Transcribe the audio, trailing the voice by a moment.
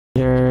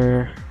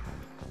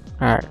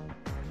Alright.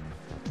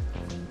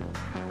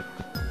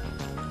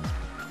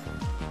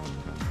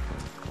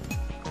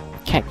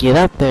 Can't get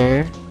up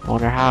there.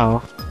 Wonder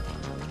how.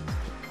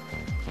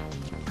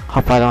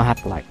 Hope I don't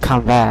have to like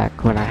come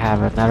back when I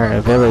have another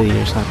ability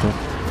or something.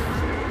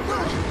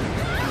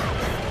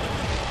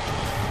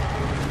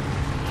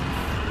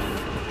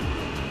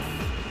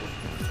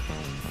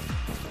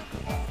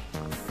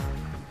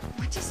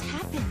 What just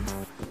happened?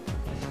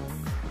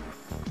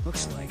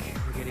 Looks like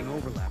we're getting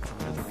overlap from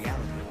another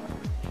reality.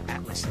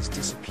 Atlas has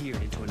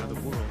disappeared into another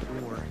world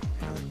or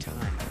another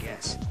time, I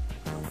guess.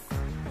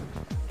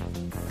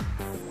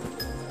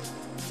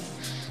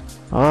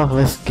 Oh,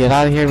 let's get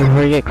out of here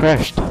before we get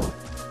crushed.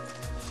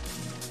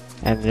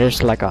 And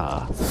there's like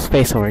a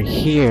space over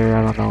here.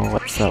 I don't know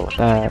what's up with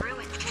that.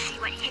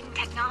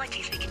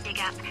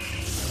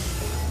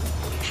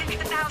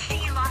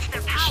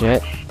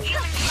 Shit.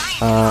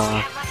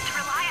 I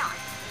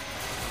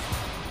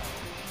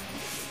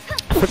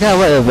forgot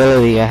what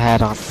ability I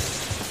had on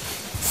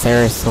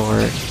Serah's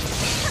sword.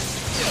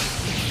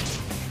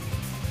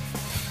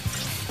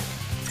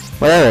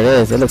 Whatever it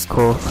is, it looks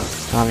cool.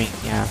 I mean,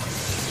 yeah.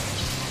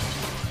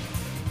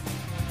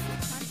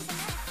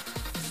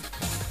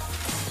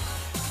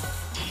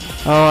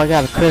 Oh, I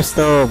got a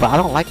crystal, but I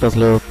don't like those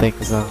little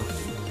things though.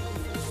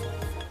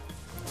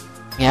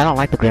 Yeah, I don't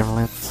like the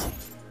gremlins.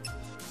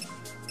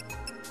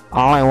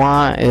 All I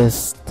want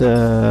is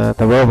the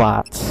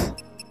robots.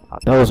 Oh,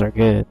 those are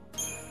good.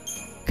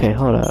 Okay,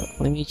 hold up.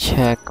 Let me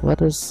check.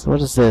 What is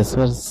this?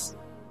 What is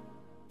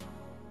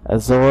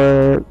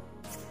Azor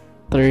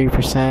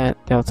 3%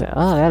 delta?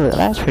 Oh,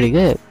 that's pretty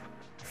good.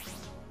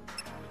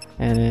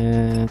 And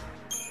then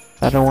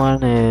the other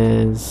one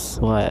is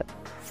what?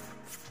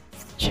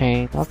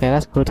 Chain. Okay,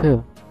 that's cool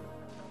too.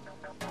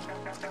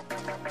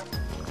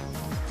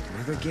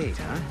 Another gate,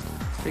 huh?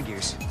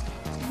 Figures.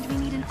 And we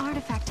need an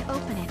artifact to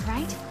open it,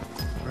 right?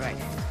 Right.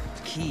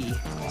 The key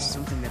is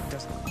something that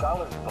doesn't...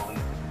 Scholars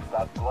believe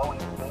that glowing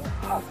thing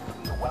has to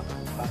be a weapon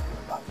invented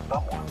by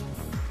someone.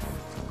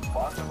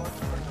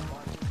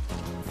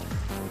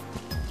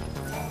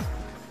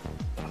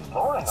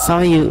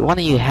 One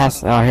of you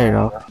has. Oh, here we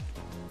go.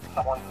 I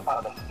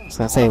was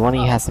gonna say one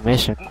of you has the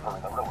mission.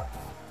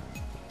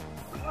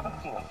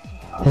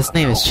 His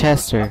name is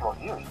Chester.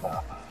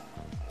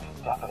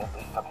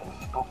 Definitely something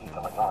spooky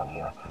going on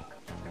here.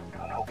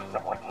 I hope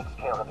someone takes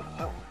care of it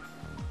soon.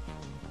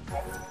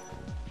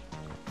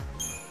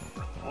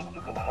 Think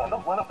you can handle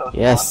one of those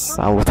Yes,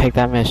 I will take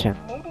that mission.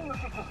 Maybe you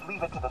should just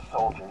leave it to the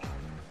soldiers.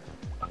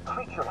 A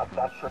creature like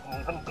that shouldn't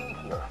even be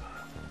here.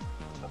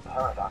 The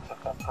paradox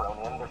effect thrown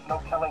in, there's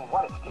no telling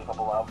what it's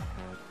capable of.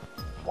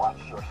 Watch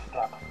your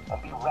step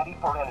and be ready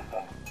for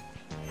anything.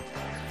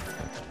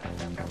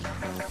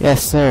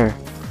 Yes, sir.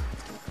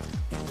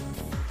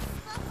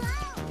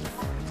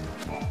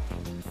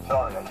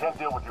 Sorry, I can't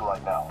deal with you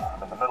right now.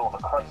 I'm in the middle of a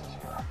crisis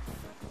here.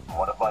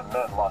 One of my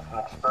men lost an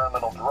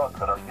experimental drug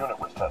that our unit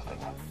was testing.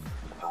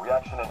 It's a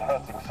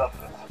reaction-enhancing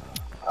substance.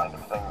 The kind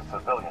of thing that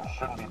civilians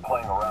shouldn't be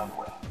playing around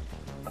with.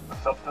 If the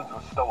substance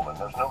was stolen,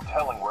 there's no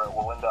telling where it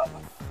will end up.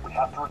 We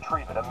have to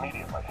retrieve it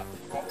immediately.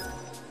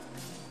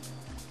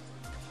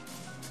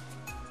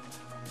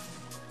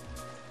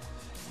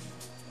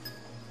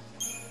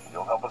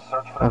 You'll help us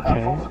search for the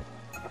capsules?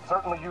 We could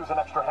certainly use an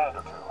extra hand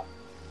or two.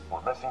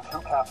 We're missing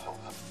 2 capsules.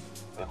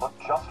 They look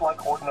just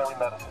like ordinary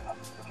medicine.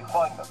 If you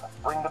find them,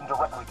 bring them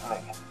directly to me.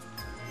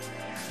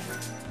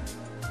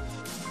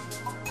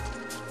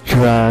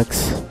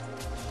 Drugs.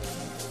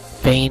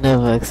 Bane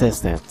of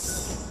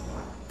existence.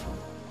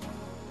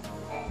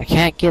 I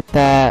can't get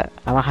that.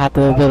 I don't have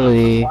the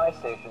ability. Supply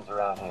stations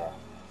around here.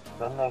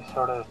 Then they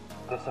sort of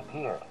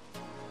disappeared.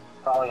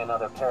 Probably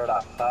another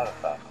paradox side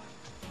effect.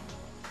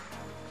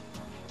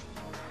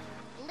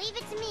 Leave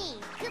it to me,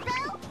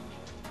 Kubo!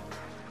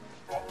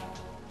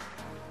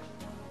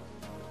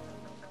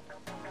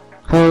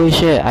 Holy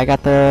shit, I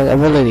got the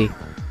ability.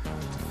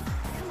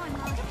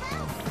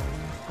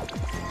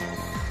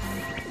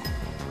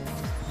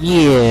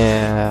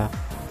 Yeah.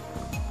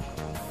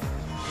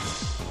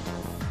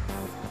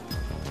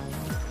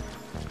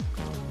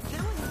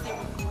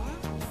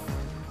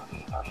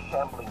 These are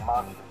shambling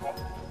monsters.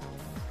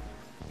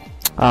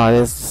 Oh,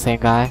 this is the same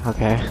guy?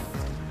 Okay.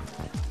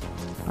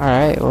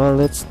 Alright, well,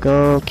 let's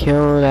go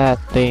kill that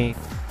thing.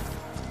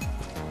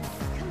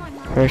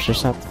 First, there's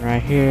something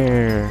right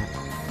here.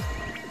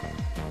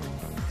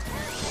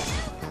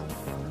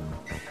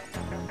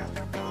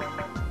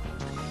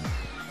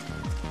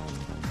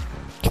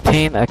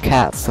 Contain a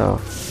cat, so.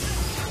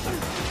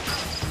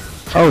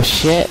 Oh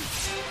shit!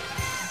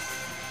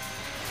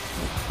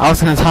 I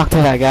was gonna talk to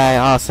that guy,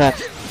 all of a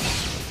sudden.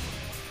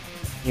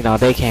 You know,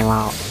 they came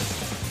out.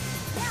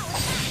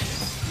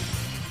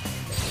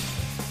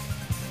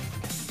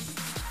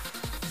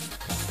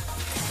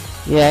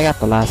 Yeah, I got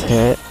the last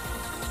hit.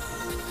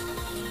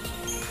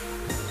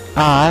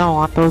 Ah, I don't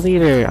want those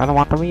either. I don't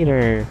want them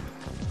either.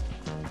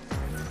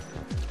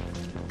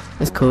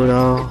 It's cool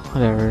though.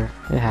 Whatever.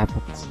 It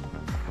happens.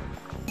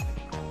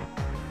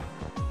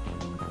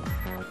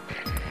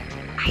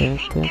 I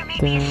think there may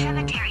be a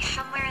cemetery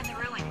somewhere in the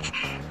ruins.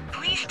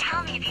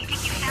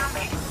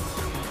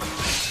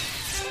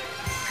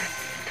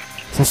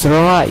 this a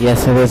robot?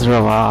 Yes, it is a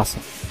robot.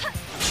 Awesome.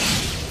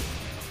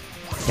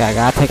 Yeah, I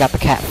gotta take out the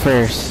cat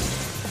first.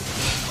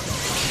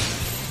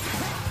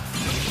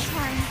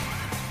 Sorry.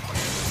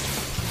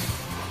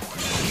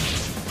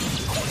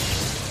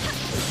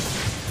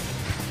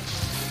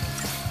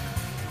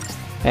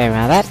 Hey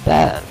man, that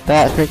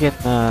freaking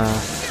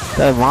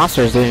the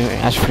monster is doing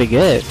actually pretty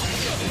good.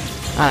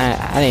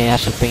 I didn't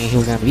actually think he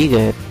was gonna be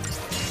good.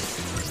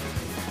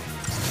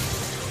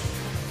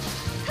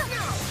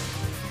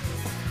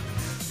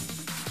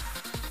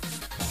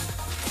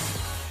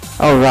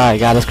 Oh right,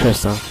 got his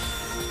crystal.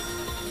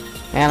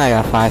 And I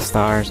got 5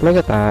 stars. Look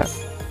at that.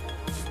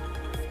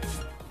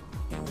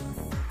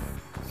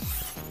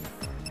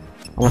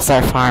 I'm gonna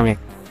start farming.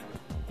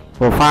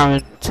 We're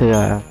farming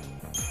to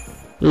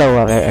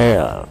lower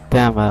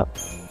them up.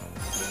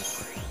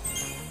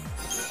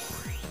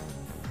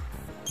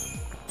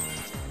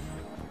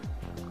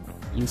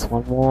 Use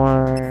one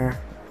more.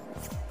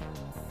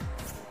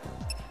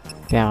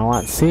 Damn, I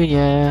want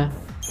Sunya.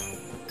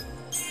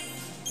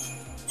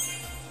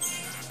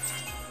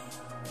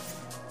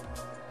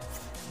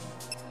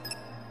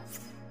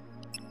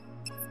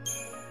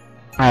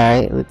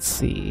 Alright, let's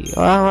see.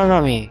 Well, what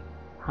about me?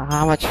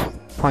 How much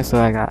points do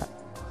I got?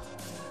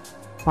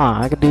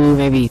 Huh, I could do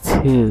maybe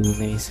 2, let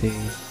me see.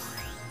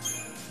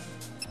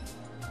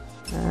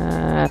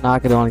 No, I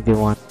could only do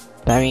 1.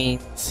 That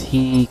means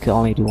he could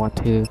only do 1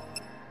 too.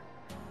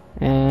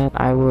 And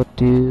I will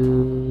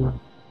do...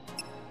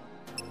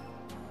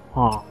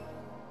 Huh.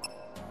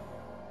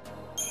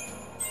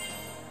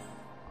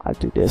 I'll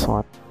do this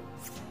one.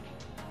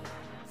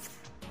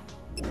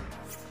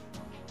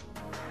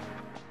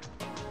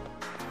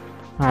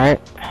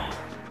 Alright.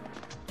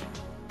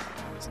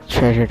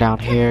 Treasure down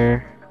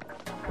here.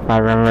 If I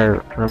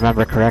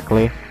remember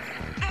correctly.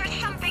 There's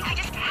something I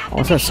just have.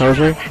 What's that,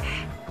 soldier?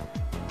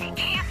 They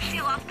can't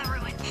seal off the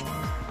ruins.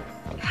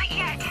 Not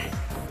yet.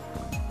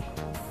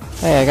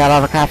 Hey, I got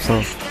all the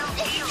capsules. Still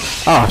healing.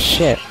 Oh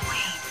shit.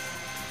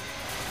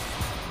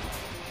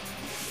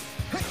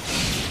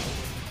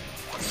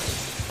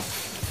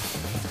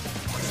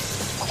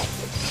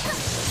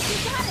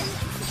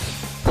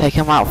 Take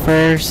him out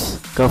first.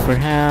 Go for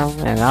him,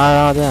 and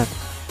all done.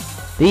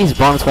 These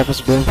bonus weapons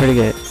are doing pretty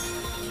good.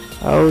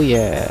 Oh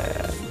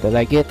yeah. Did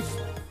I get?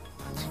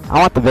 I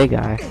want the big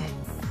guy.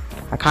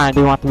 I kind of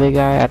do want the big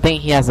guy. I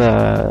think he has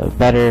a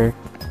better.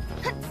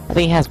 I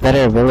think he has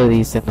better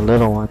abilities than the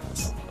little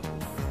ones.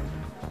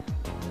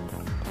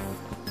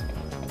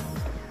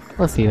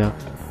 Let's see though.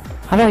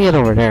 How do I get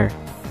over there?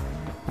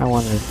 I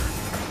wonder.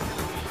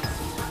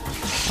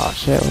 Oh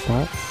shit! What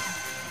the heck?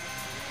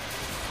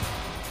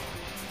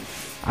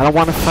 I don't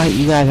want to fight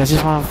you guys. I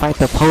just want to fight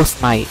the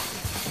post knight.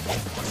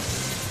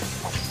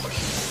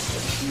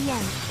 Yeah.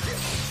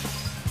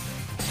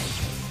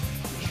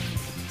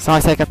 So I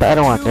said I got the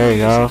other one. There you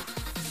go.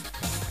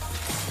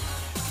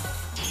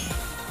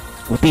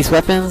 With these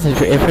weapons,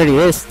 it really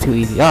is too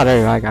easy. Oh, there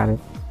you go. I got it.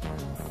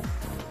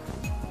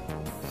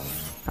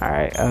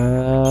 Alright,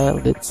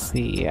 let's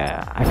see.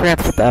 I forgot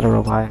to put the other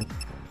robot in.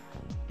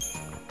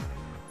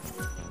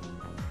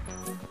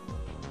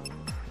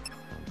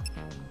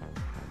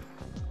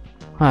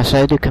 Huh,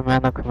 should I do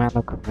commando?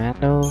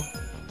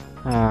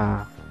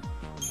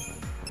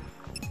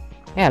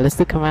 Yeah, let's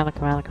do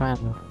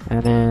commando.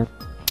 And then...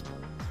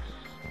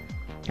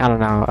 I don't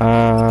know,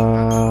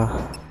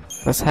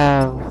 let's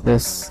have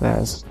this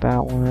as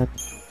that one.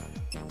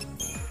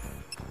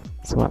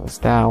 This one is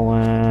that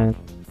one.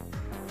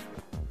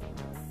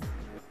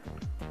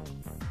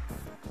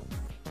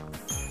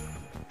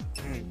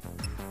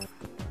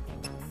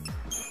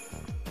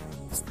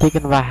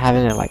 Thinking about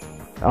having it like,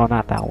 oh,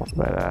 not that one,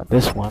 but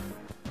this one.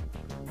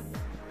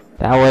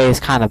 That way it's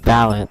kind of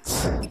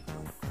balanced.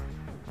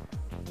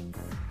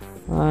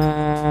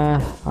 I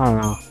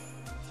don't know.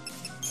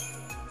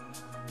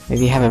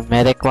 Maybe have a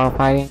medic while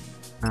fighting?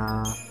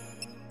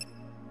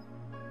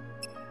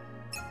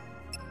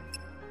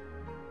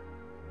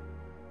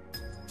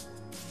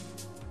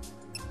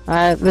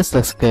 This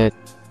looks good.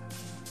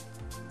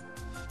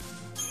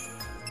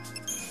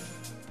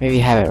 Maybe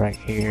have it right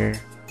here.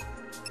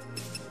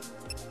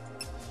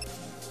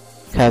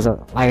 Because,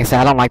 like I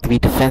said, I don't like to be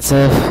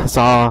defensive. It's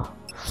all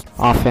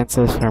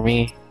offensive for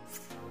me.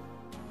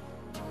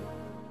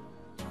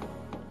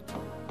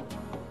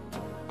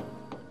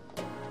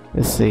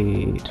 Let's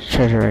see,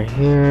 treasure right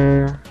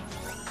here.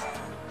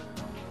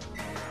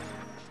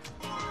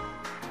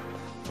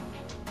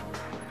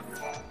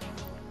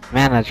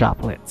 Mana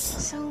droplets.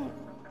 So,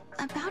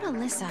 about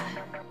Alyssa,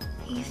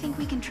 you think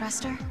we can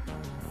trust her?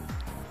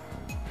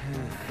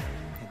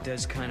 It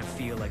does kind of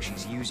feel like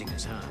she's using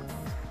us, huh?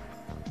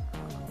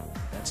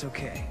 That's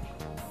okay.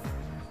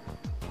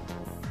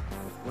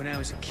 When I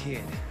was a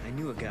kid, I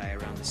knew a guy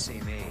around the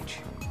same age.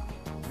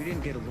 We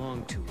didn't get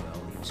along too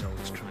well. He was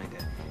always trying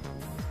to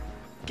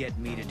get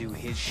me to do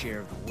his share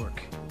of the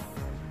work.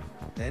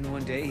 Then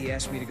one day he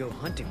asked me to go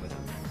hunting with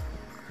him.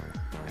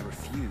 I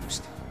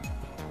refused.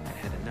 I'd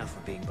had enough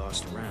of being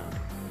bossed around.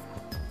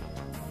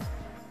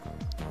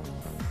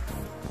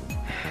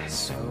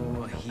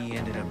 So he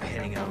ended up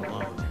heading out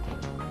alone.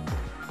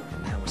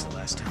 That was the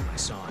last time I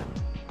saw him.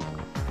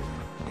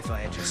 If I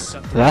had just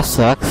sucked That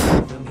sucks.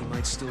 him, he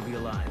might still be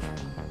alive.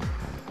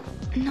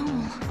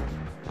 Noel.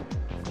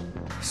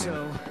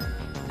 So,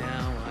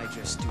 now I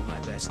just do my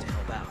best to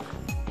help out.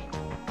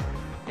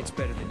 It's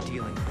better than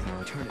dealing with the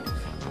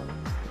alternative.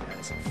 That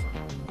isn't fun.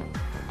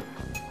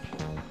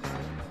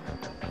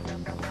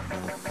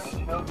 Did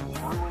you know these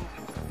ruins?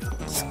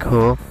 It's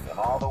cool. Came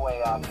all the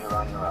way out here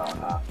on your own,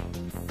 huh?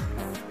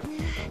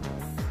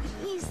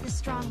 He's the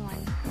strong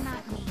one,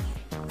 not me.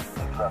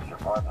 You trust your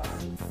partner.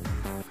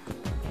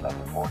 That's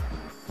important.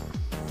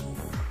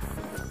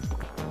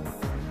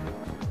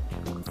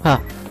 Huh.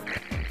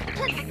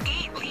 If a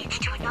gate leads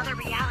to another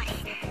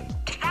reality,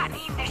 does that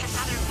mean there's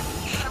another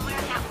me somewhere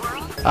in that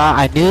world?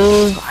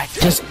 I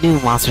just knew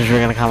monsters were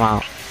gonna come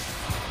out.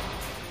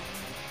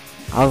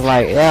 I was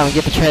like, yeah, we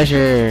get the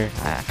treasure.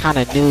 I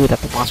kinda knew that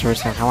the monster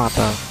was gonna come out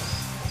though.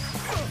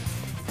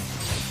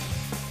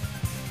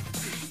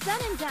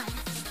 Done and done.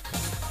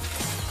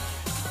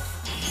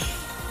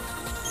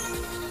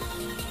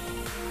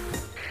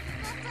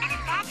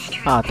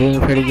 Oh, doing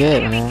pretty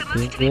good, man.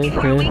 Doing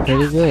good,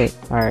 pretty good.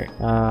 Alright,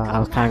 I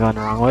was kinda going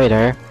the wrong way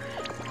there.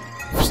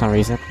 For some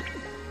reason.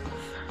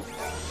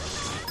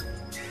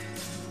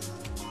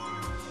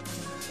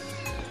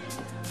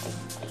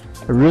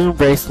 A rune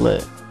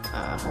bracelet.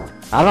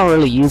 I don't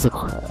really use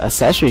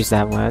accessories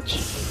that much.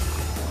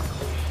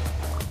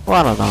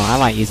 Well, I don't know. I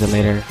might use it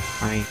later.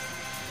 I mean,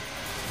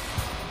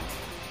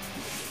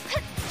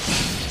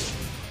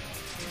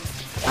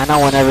 I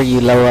know whenever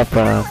you level up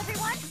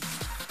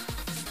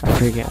I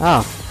forget.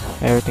 Oh,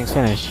 everything's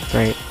finished.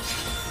 Great.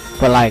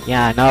 But like,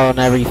 yeah, I know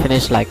whenever you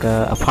finish like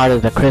a part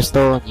of the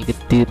crystal, and you can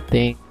do the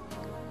thing.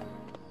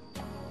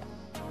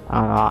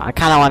 I don't know. I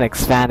kind of want to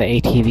expand the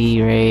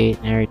ATV rate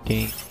and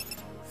everything.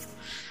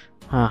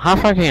 How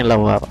far can you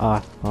level up?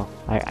 Oh, well,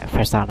 I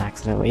pressed out on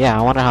accident. But yeah,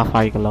 I wonder how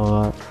far you can level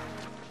up.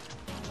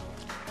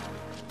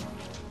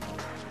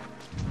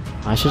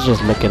 I should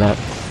just look it up.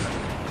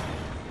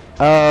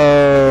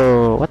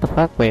 Oh, what the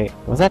fuck? Wait,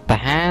 was that the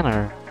hand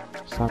or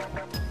something?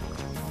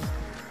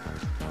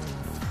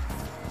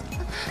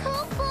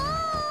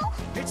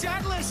 It's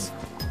Atlas!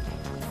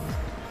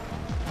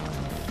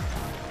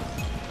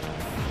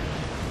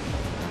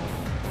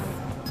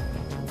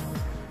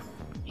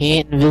 He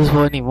ain't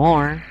invisible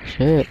anymore.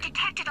 Shit.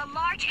 Detected a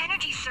large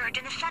energy surge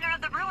in the center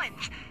of the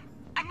ruins.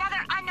 Another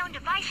unknown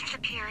device has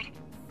appeared.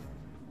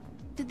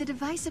 Did the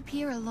device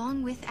appear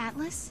along with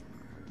Atlas?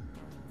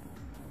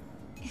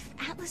 If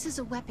Atlas is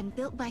a weapon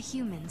built by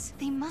humans,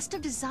 they must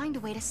have designed a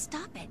way to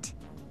stop it.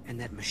 And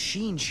that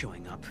machine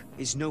showing up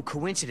is no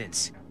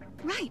coincidence.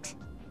 Right.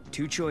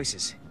 Two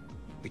choices.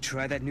 We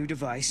try that new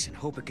device and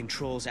hope it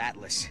controls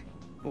Atlas.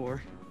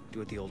 Or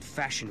do it the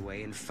old-fashioned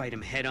way and fight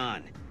him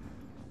head-on.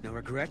 No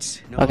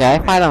regrets, no... Okay, I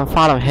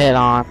fought him head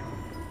on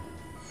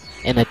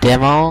in a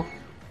demo,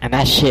 and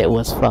that shit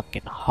was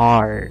fucking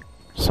hard.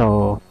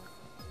 So,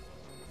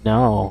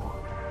 no.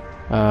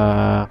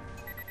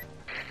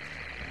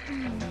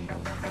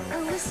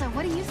 Alyssa,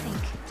 what do you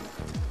think?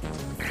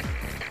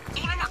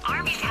 Even the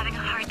army's having a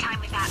hard time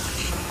with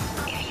Atlas.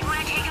 If you want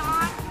to take him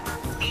on,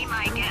 be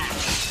my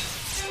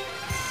guest.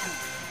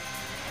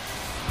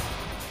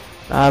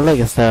 Look,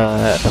 it's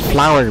the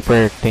flower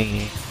bird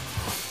thingy.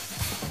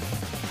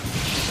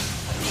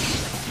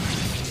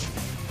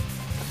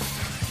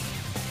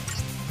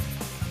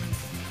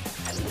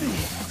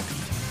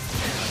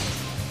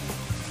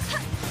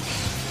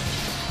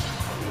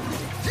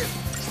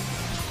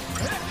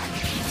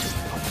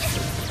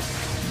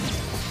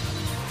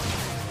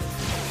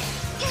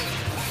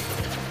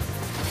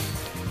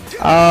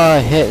 Oh,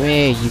 it hit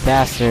me, you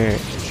bastard.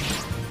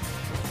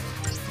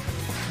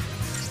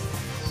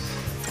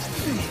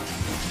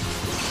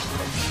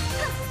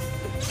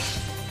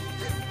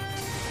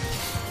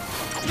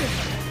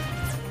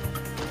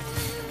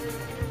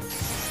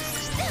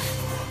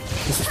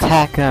 Just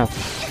attack him.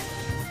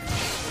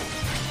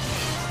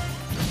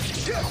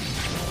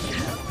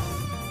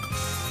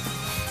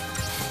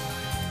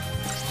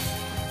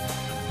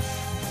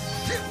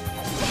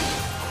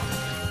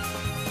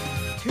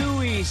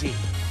 Too easy.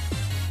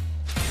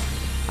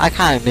 I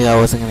kind of knew I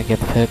wasn't gonna get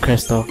the pit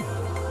crystal.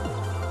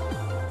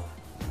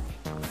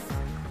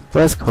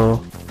 But it's cool.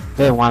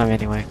 They didn't want him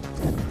anyway.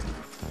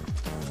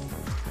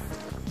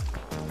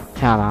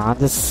 Hell no,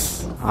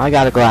 I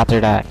gotta go after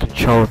that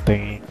control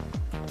thingy.